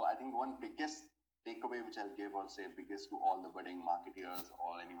 So I think one biggest takeaway which I'll give, or say biggest to all the budding marketeers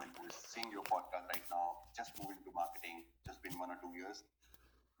or anyone who is seeing your podcast right now, just moving to marketing, just been 1 or 2 years,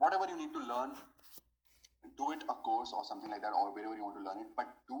 whatever you need to learn, do it a course or something like that, or wherever you want to learn it, but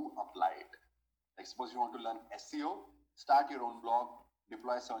do apply it. Like suppose you want to learn SEO, start your own blog,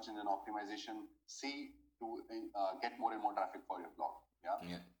 deploy search engine optimization, see to get more and more traffic for your blog.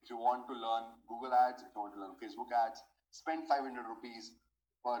 Yeah. If you want to learn Google ads, if you want to learn Facebook ads, spend 500 rupees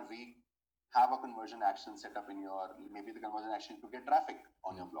per week, have a conversion action set up in maybe the conversion action to get traffic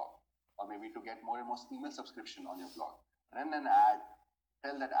on your blog, or maybe to get more and more email subscription on your blog. Run an ad,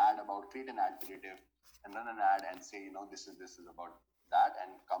 tell that ad about, create an ad creative, and run an ad and say, this is about that,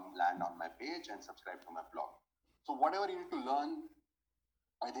 and come land on my page and subscribe to my blog. So whatever you need to learn,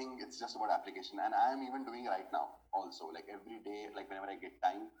 I think it's just about application, and I am even doing it right now also. Like every day, like whenever I get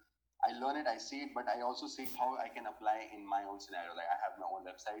time, I learn it, I see it, but I also see how I can apply in my own scenario. Like I have my own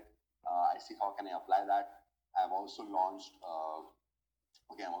website. I see how can I apply that. I've also launched.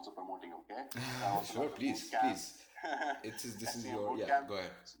 Okay, I'm also promoting. Okay, so I also Sure, launched a please, bootcamp. please. This is SEO your bootcamp. go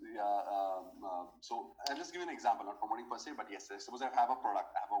ahead. So I'll just give you an example, not promoting per se, but yes, suppose I have a product,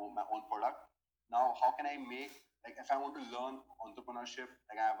 I have my own product. Now, how can I make, like if I want to learn entrepreneurship,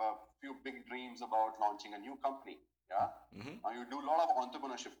 like I have a few big dreams about launching a new company. Yeah. Now you do a lot of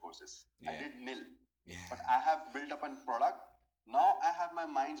entrepreneurship courses. I Yeah. did nil, Yeah. but I have built up a product Now I have my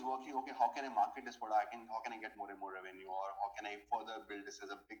minds working. Okay, how can I market this product? How can I get more and more revenue, or how can I further build this as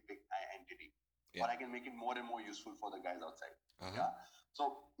a big entity, Yeah. or I can make it more and more useful for the guys outside. Uh-huh. Yeah.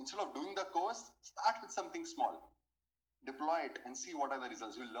 So instead of doing the course, start with something small, deploy it, and see what are the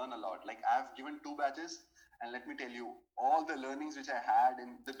results. You'll learn a lot. Like I've given 2 batches, and let me tell you, all the learnings which I had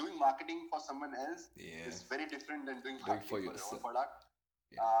in the doing marketing for someone else Yeah. is very different than doing Doing for marketing for your own yourself. product.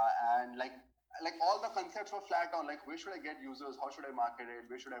 Yeah. And like all the concepts were flat on. Like where should I get users? How should I market it?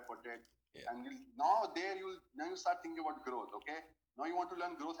 Where should I put it? Yeah. And now you start thinking about growth. Okay, now you want to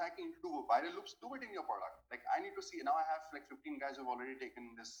learn growth hacking, to do viral loops, do it in your product. Like I need to see, now I have like 15 guys who have already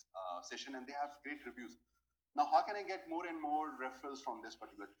taken this session and they have great reviews. Now how can I get more and more referrals from this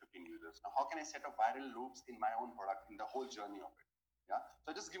particular 15 users? Now how can I set up viral loops in my own product, in the whole journey of it? Yeah,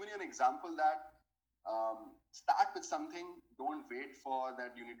 so I just given you an example that start with something. Don't wait for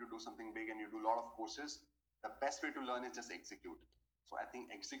that you need to do something big and you do a lot of courses. The best way to learn is just execute. So I think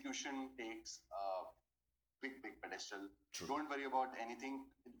execution takes a big pedestal. True. Don't worry about anything.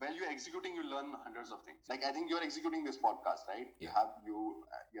 While you're executing, you learn hundreds of things. Like I think you're executing this podcast, right? Yeah.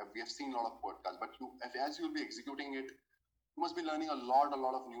 We have seen a lot of podcasts, but as you'll be executing it, you must be learning a lot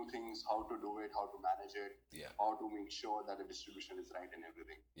of new things, how to do it, how to manage it, Yeah. how to make sure that the distribution is right and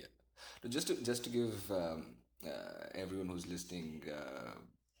everything. Yeah. So just to give everyone who's listening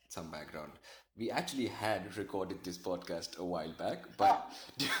some background, we actually had recorded this podcast a while back, but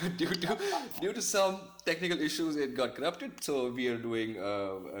due to some technical issues, it got corrupted. So we are doing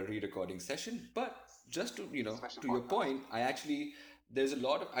a re-recording session. But just to Special to your podcast. point, I actually there's a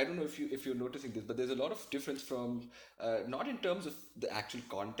lot of, I don't know if you're noticing this, but there's a lot of difference from not in terms of the actual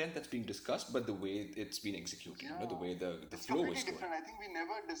content that's being discussed, but the way it's been executed. You know, the way the It's flow completely was going. different. I think we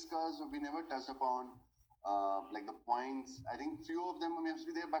never discussed or we never touched upon like the points. I think few of them may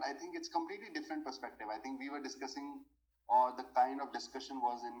be there, but I think it's completely different perspective. I think we were discussing, or the kind of discussion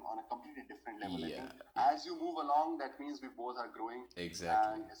was on a completely different level. I Yeah, think as you move along, that means we both are growing.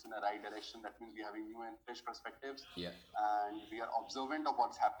 Exactly. And it's in the right direction. That means we're having new and fresh perspectives. Yeah. And we are observant of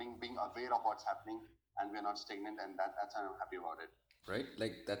what's happening, being aware of what's happening, and we're not stagnant. And that's why I'm happy about it. Right,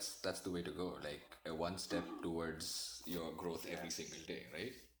 like that's the way to go, like a one step towards your growth every single day,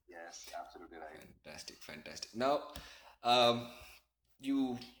 right? Yes, absolutely right. Fantastic. Now, um,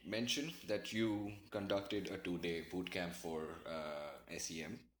 you mentioned that you conducted a 2-day boot camp for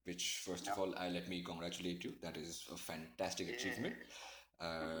SEM, which first of all, let me congratulate you. That is a fantastic achievement.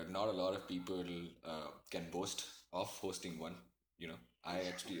 Not a lot of people can boast of hosting one. You know, I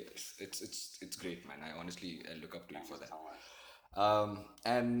actually, it's great, man. I honestly look up to you for that. So much.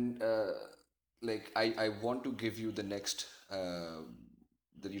 And like I want to give you the next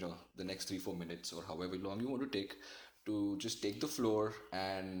the next 3-4 minutes or however long you want to take to just take the floor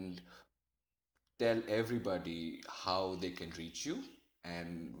and tell everybody how they can reach you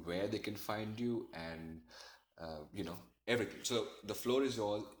and where they can find you and everything. So the floor is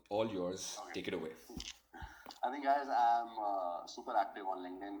all yours. Take it away. I think, guys, I'm super active on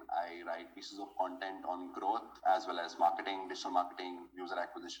LinkedIn. I write pieces of content on growth as well as marketing, digital marketing, user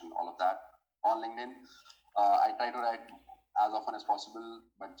acquisition, all of that on LinkedIn. I try to write as often as possible,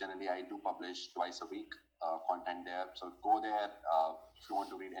 but generally I do publish twice a week content there. So go there if you want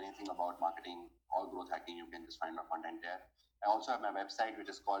to read anything about marketing or growth hacking. You can just find my content there. I also have my website, which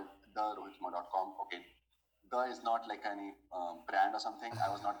is called therohitkumar.com. Okay, the is not like any brand or something. I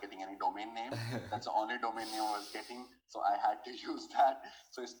was not getting any domain name. That's the only domain name I was getting. So I had to use that.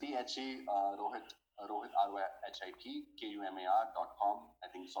 So it's THE Rohit ROHIT KUMAR.com. I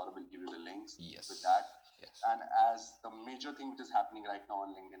think Saurabh will give you the links with that. Yes. And as the major thing which is happening right now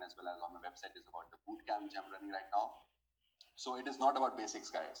on LinkedIn as well as on my website is about the bootcamp which I'm running right now. So it is not about basics,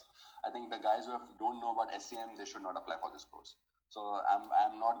 guys. I think the guys who don't know about SEM, they should not apply for this course. So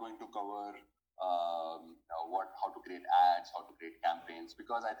I'm not going to cover how to create ads, how to create campaigns,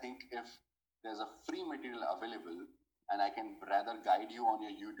 because I think if there's a free material available and I can rather guide you on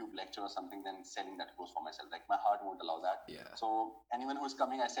your YouTube lecture or something than selling that course for myself. Like my heart won't allow that. Yeah. So anyone who's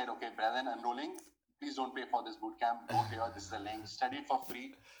coming, I said, okay, rather than enrolling, please don't pay for this bootcamp. Go here. This is a link. Study it for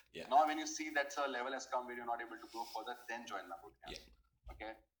free. Yeah. Now, when you see that a level has come where you're not able to go further, then join my bootcamp. Yeah.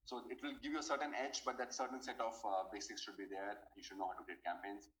 Okay. So it will give you a certain edge, but that certain set of basics should be there. You should know how to create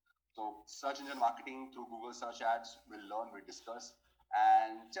campaigns. So search engine marketing through Google search ads, we'll learn, we'll discuss.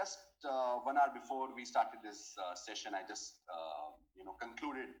 And just 1 hour before we started this session, I just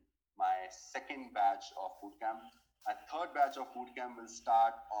concluded my second batch of bootcamp. My third batch of bootcamp will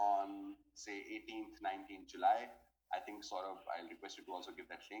start on, say, 18th, 19th July. I think Saurabh, I'll request you to also give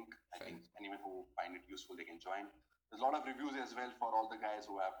that link. I think anyone who find it useful, they can join. There's a lot of reviews as well for all the guys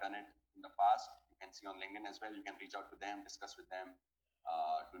who have done it in the past. You can see on LinkedIn as well. You can reach out to them, discuss with them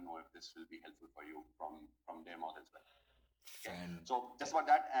to know if this will be helpful for you from their mouth as well. Okay. Fan. So just about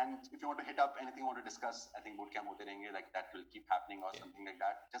that, and if you want to hit up anything you want to discuss, I think bootcamp hote rahenge, like that will keep happening or Yeah. something like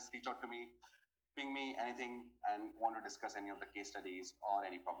that. Just reach out to me, ping me anything, and want to discuss any of the case studies or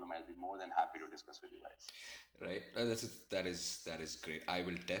any problem. I'll be more than happy to discuss with you guys. Right. That is great. I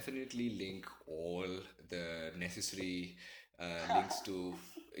will definitely link all the necessary links to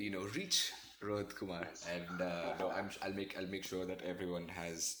reach Rohit Kumar, Yes. and no, I'll make sure that everyone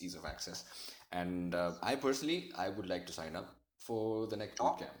has ease of access. And I would like to sign up for the next Oh.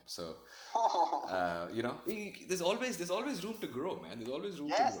 bootcamp. So there's always room to grow, man. There's always room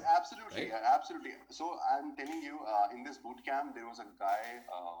to Yes, grow. absolutely, Right? absolutely. So I'm telling you, in this boot camp, there was a guy.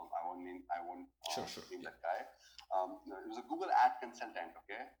 I won't Sure. name Yeah. that guy. He was a Google ad consultant.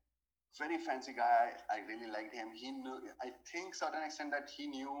 Okay, very fancy guy. I really liked him. He knew, I think, certain extent that he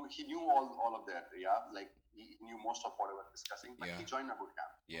knew all of that. Yeah, like he knew most of what I was discussing. But Yeah. he joined my boot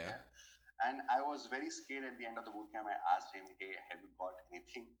camp. Yeah. Okay? And I was very scared at the end of the bootcamp. I asked him, "Hey, have you got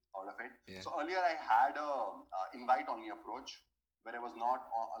anything out of it?" Yeah. So earlier I had a invite-only approach where I was not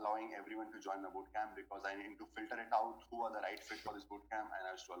allowing everyone to join my bootcamp because I needed to filter it out who are the right fit for this bootcamp, and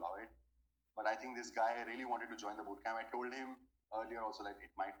I was to allow it. But I think this guy really wanted to join the bootcamp. I told him earlier also that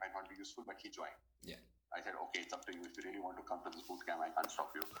it might not be useful, but he joined. Yeah. I said, okay, it's up to you. If you really want to come to this bootcamp, I can't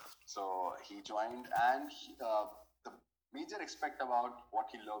stop you. So he joined, and the major aspect about what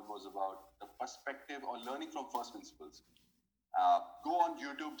he learned was about the perspective or learning from first principles. Go on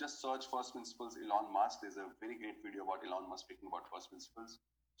YouTube, just search first principles Elon Musk. There's a very great video about Elon Musk speaking about first principles.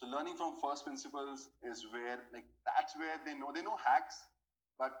 So learning from first principles is where, like, that's where they know hacks,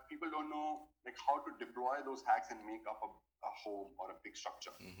 but people don't know like how to deploy those hacks and make up a home or a big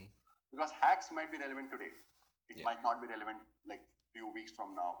structure. Hmm. Because hacks might be relevant today, it Yeah. might not be relevant like few weeks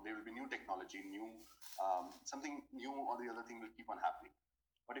from now. There will be new technology, new something new, or the other thing will keep on happening.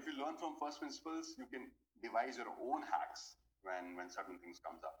 But if you learn from first principles, you can devise your own hacks when certain things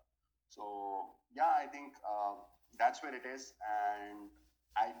comes up. So yeah, I think that's where it is, and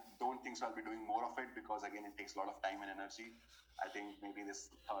I don't think so I'll be doing more of it because again it takes a lot of time and energy. I think maybe this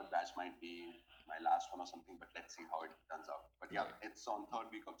third batch might be my last one or something, but let's see how it turns out. But yeah, Right. it's on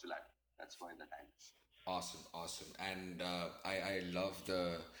third week of July. That's why the time is. Awesome, and I love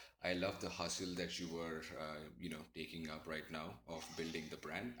the hustle that you were taking up right now of building the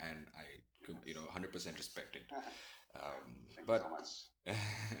brand, and I could 100% respect it. Thank you But so much.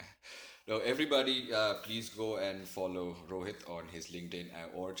 no, everybody, please go and follow Rohit on his LinkedIn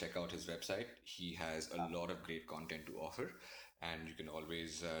or check out his website. He has a lot of great content to offer, and you can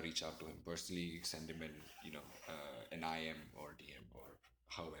always reach out to him personally, send him an IM or DM or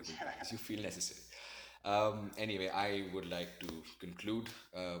however you feel necessary. Anyway, I would like to conclude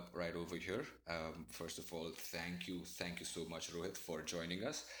right over here. First of all, thank you so much, Rohit, for joining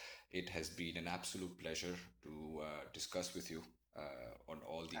us. It has been an absolute pleasure to discuss with you on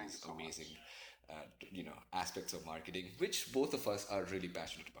all Thank you these so much. amazing, aspects of marketing, which both of us are really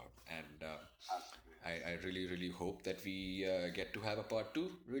passionate about. And Absolutely. I really, really hope that we get to have a part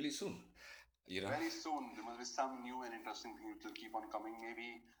two really soon. Very soon, there must be some new and interesting thing which will keep on coming.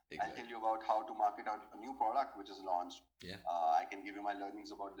 Maybe I'll Exactly. tell you about how to market out a new product which is launched. Yeah. I can give you my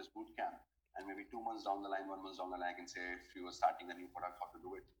learnings about this bootcamp. And maybe 2 months down the line, 1 month down the line, I can say if you are starting a new product, how to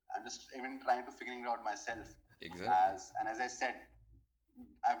do it. I'm just even trying to figuring it out myself. Exactly. As I said,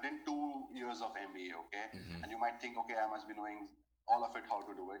 I've done 2 years of MBA, okay? Mhm. And you might think, okay, I must be knowing all of it, how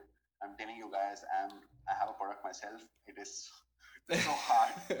to do it. I'm telling you guys, I have a product myself. It is so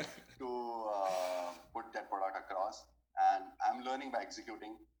hard to put that product across. And I'm learning by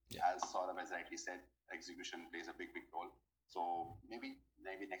executing. Yeah. As Saurabh has rightly said, execution plays a big role. So maybe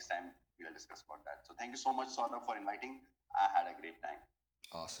next time we'll discuss about that. So thank you so much, Saurabh, for inviting. I had a great time.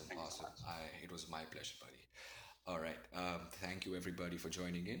 Awesome, Thank you so awesome. much. It was my pleasure, buddy. All right. Thank you, everybody, for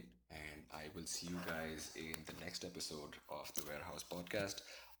joining in. And I will see you guys in the next episode of the Warehouse Podcast.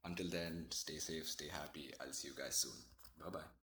 Until then, stay safe, stay happy. I'll see you guys soon. Bye bye.